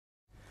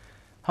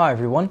Hi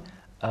everyone,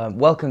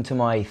 welcome to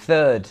my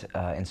third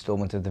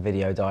instalment of the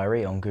video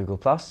diary on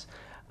Google+.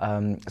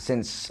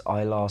 Since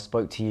I last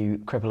spoke to you,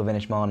 Cripple of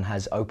Inishmaan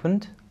has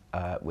opened,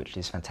 which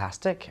is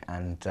fantastic,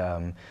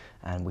 and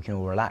we can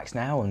all relax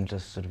now and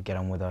just sort of get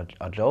on with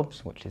our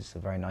jobs, which is a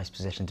very nice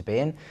position to be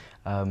in.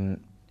 And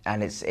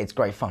it's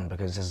great fun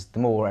because the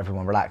more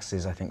everyone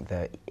relaxes, I think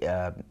the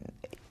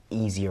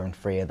easier and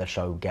freer the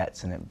show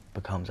gets, and it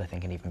becomes, I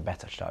think, an even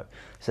better show.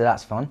 So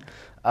that's fun.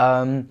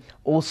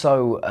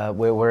 Also,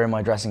 we're in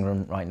my dressing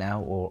room right now,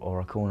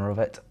 or a corner of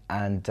it,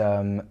 and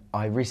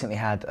I recently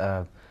had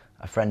a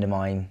friend of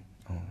mine,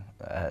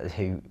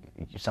 who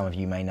some of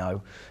you may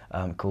know,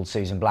 called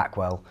Susan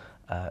Blackwell,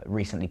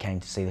 recently came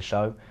to see the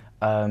show,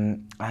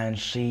 and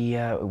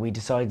we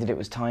decided it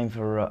was time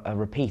for a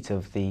repeat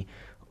of the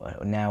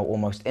now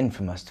almost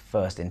infamous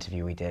first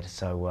interview we did,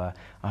 so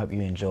I hope you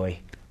enjoy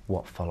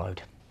what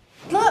followed.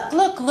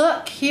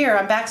 Look, here,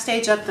 I'm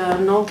backstage at the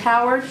Noel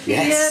Coward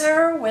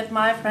Theater with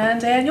my friend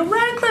Daniel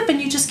Radcliffe,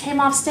 and you just came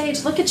off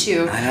stage. Look at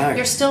you. I know.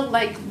 You're still,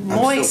 like,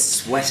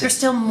 moist. You're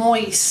still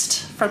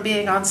moist from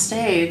being on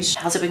stage.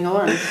 How's it been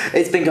going?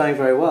 It's been going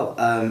very well.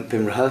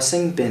 Been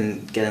rehearsing,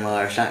 been getting my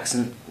Irish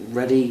accent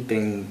ready,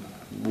 been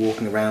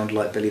walking around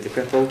like Billy the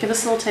Cripple. Give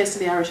us a little taste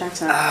of the Irish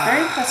accent.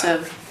 Very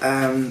impressive.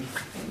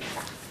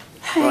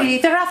 Hey,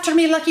 Right. they're after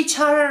me, Lucky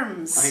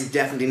Charms. I'm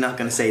definitely not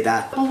going to say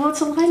that. Well,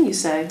 what's a line you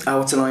say? Oh,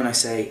 what's a line I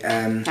say?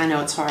 I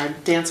know it's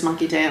hard. Dance,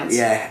 monkey, dance.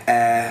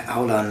 Yeah,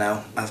 hold on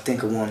now. I'll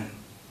think of one.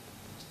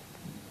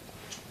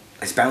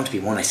 There's bound to be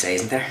one I say,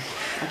 isn't there?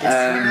 I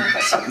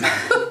guess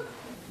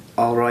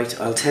Alright,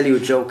 I'll tell you a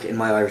joke in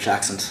my Irish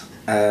accent.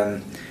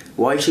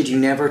 Why should you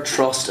never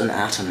trust an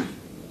atom?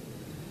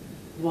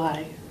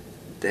 Why?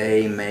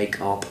 They make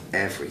up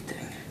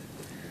everything.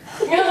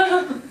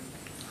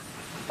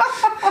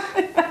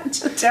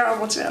 It's a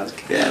terrible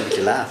joke. Yeah, but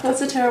you laugh. That's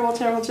a terrible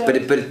joke. But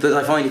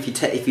I find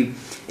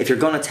if you're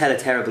gonna tell a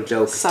terrible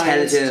joke, tell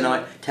it in an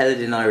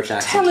Irish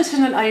accent. Tell it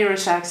in an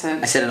Irish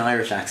accent. I said an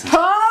Irish accent.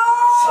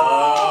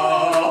 Oh!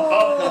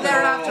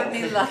 They're after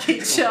me, Lucky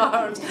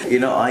Charms. You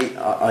know,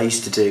 I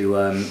used to do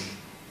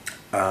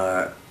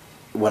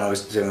when I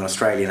was doing an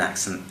Australian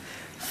accent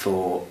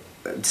for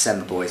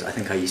December Boys. I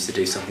think I used to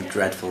do something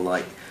dreadful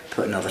like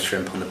put another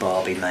shrimp on the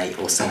Barbie, mate,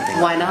 or something.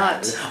 Why like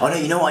not? That. Oh no,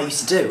 you know what I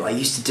used to do? I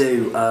used to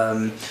do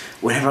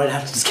whenever I'd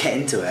have to just get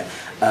into it.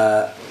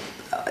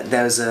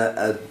 There was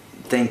a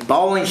thing,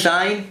 Bowling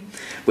Shine,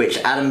 which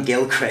Adam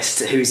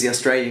Gilchrist, who's the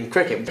Australian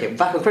cricket,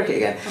 back on cricket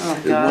again.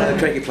 Oh, God. One of the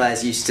cricket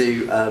players used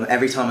to,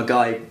 every time a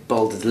guy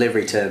bowled a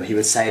delivery to him, he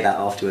would say that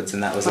afterwards,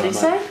 and that was what did he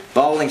say?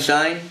 Bowling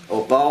Shine,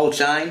 or Bowl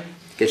Shine,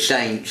 because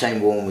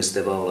Shane Warne was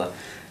the bowler,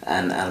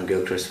 and Adam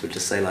Gilchrist would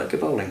just say like, good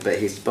bowling, but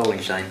he's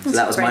Bowling Shine. So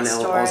that was my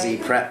little Aussie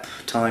prep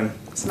time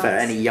for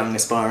any young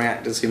aspiring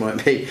actors who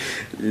might be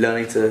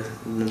learn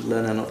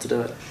how not to do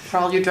it. For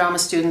all you drama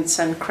students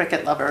and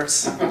cricket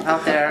lovers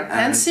out there,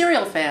 and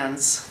serial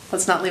fans,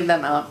 let's not leave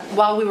them out.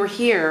 While we were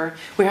here,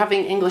 we were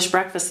having English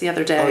breakfast the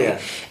other day, oh,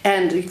 yeah.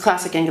 And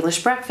classic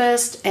English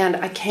breakfast, and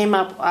I came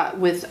up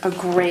with a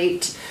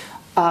great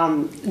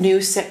new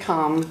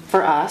sitcom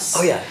for us.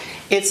 Oh yeah.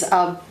 It's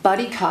a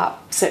buddy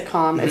cop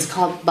sitcom. It's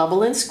called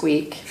Bubble and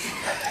Squeak.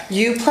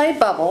 You play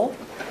Bubble.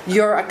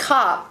 You're a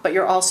cop, but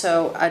you're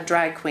also a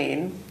drag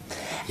queen.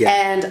 Yeah.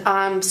 And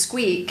I'm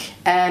Squeak,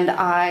 and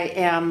I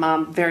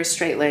am very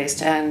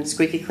straight-laced and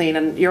squeaky clean.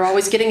 And you're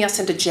always getting us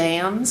into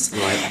jams,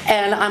 right.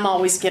 And I'm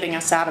always getting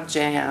us out of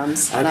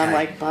jams. Okay. And I'm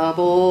like,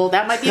 Bubble.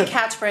 That might be a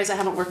catchphrase. I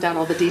haven't worked out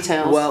all the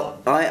details. Well,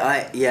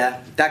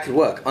 yeah, that could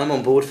work. I'm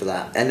on board for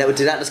that. And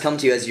did that just come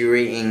to you as you were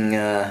eating?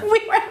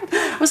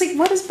 I was like,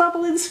 what is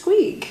Bubble and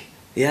Squeak?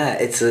 Yeah,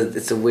 it's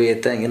a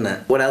weird thing, isn't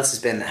it? What else has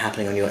been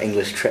happening on your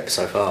English trip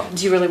so far?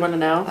 Do you really want to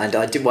know? And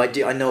I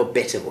know a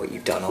bit of what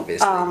you've done,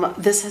 obviously.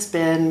 This has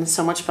been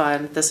so much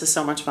fun. This is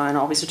so much fun.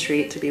 Always a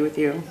treat to be with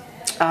you.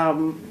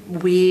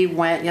 We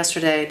went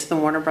yesterday to the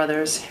Warner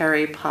Brothers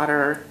Harry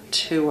Potter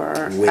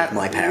tour with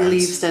my parents.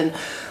 Leavesden,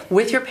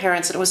 with your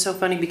parents, and it was so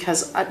funny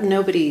because I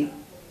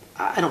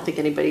don't think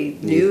anybody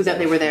knew that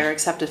they were there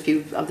except a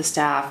few of the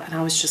staff, and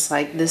I was just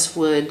like, this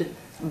would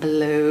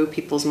blow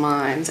people's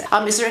minds.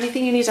 Is there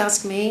anything you need to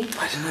ask me?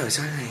 I don't know. Is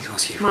there anything I need to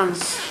ask you? Come on.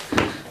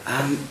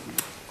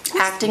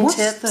 Acting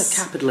tips. What's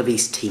the capital of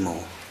East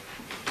Timor?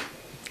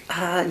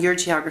 You're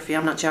geography.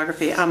 I'm not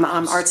geography. I'm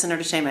arts and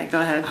entertainment. Go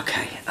ahead.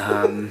 Okay.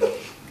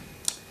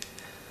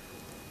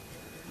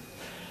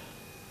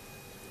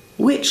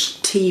 Which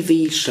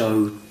TV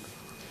show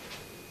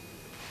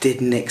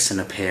did Nixon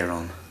appear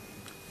on?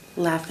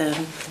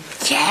 Laughing.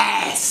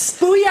 Yes!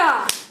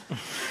 Booyah!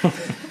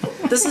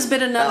 This has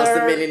been another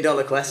That was the $1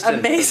 million question.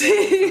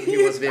 amazing. He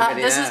wants to be a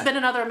millionaire. This has been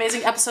another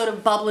amazing episode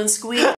of Bubble and Squeak.